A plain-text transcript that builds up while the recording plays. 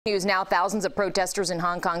News now, thousands of protesters in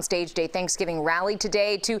Hong Kong staged a Thanksgiving rally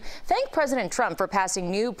today to thank President Trump for passing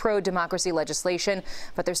new pro-democracy legislation.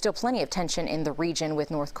 But there's still plenty of tension in the region, with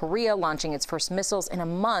North Korea launching its first missiles in a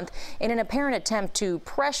month in an apparent attempt to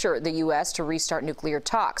pressure the U.S. to restart nuclear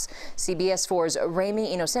talks. CBS 4's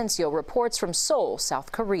Remy Inocencio reports from Seoul,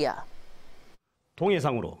 South Korea.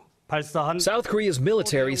 South Korea's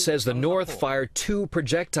military says the North fired 2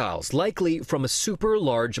 projectiles, likely from a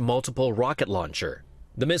super-large multiple rocket launcher.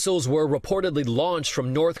 The missiles were reportedly launched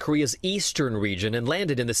from North Korea's eastern region and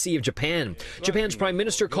landed in the Sea of Japan. Japan's prime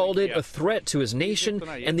minister called it a threat to his nation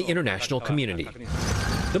and the international community.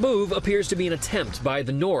 The move appears to be an attempt by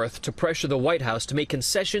the North to pressure the White House to make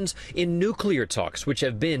concessions in nuclear talks, which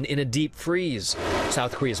have been in a deep freeze.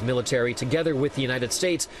 South Korea's military, together with the United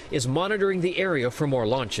States, is monitoring the area for more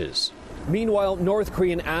launches. Meanwhile, North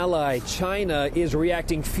Korean ally China is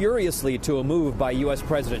reacting furiously to a move by U.S.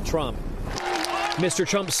 President Trump. Mr.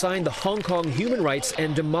 Trump signed the Hong Kong Human Rights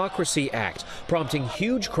and Democracy Act, prompting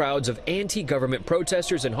huge crowds of anti-government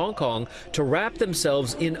protesters in Hong Kong to wrap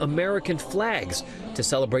themselves in American flags to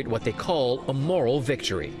celebrate what they call a moral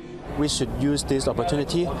victory. We should use this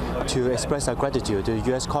opportunity to express our gratitude to the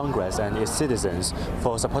U.S. Congress and its citizens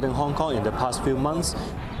for supporting Hong Kong in the past few months.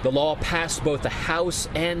 The law passed both the House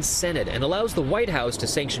and Senate and allows the White House to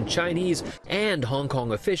sanction Chinese and Hong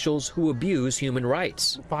Kong officials who abuse human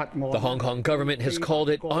rights. The Hong Kong government has called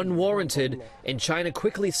it unwarranted, and China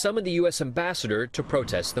quickly summoned the U.S. ambassador to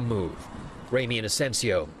protest the move. Remy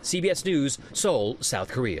Inocencio, CBS News, Seoul, South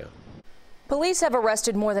Korea. Police have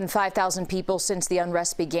arrested more than 5,000 people since the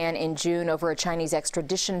unrest began in June over a Chinese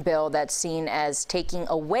extradition bill that's seen as taking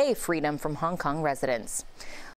away freedom from Hong Kong residents.